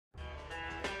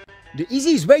The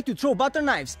easiest way to throw butter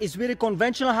knives is with a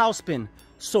conventional house pin.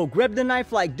 So grab the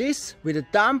knife like this with a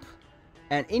thumb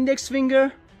and index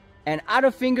finger, and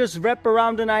other fingers wrap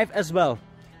around the knife as well.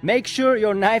 Make sure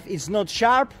your knife is not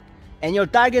sharp and your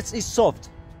target is soft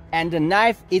and the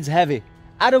knife is heavy.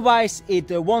 Otherwise it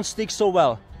won't stick so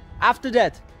well. After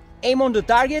that, aim on the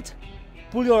target,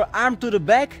 pull your arm to the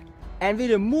back, and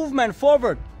with a movement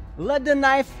forward, let the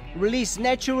knife release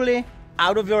naturally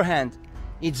out of your hand.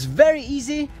 It's very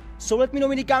easy, so let me know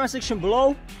in the comment section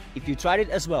below if you tried it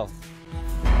as well.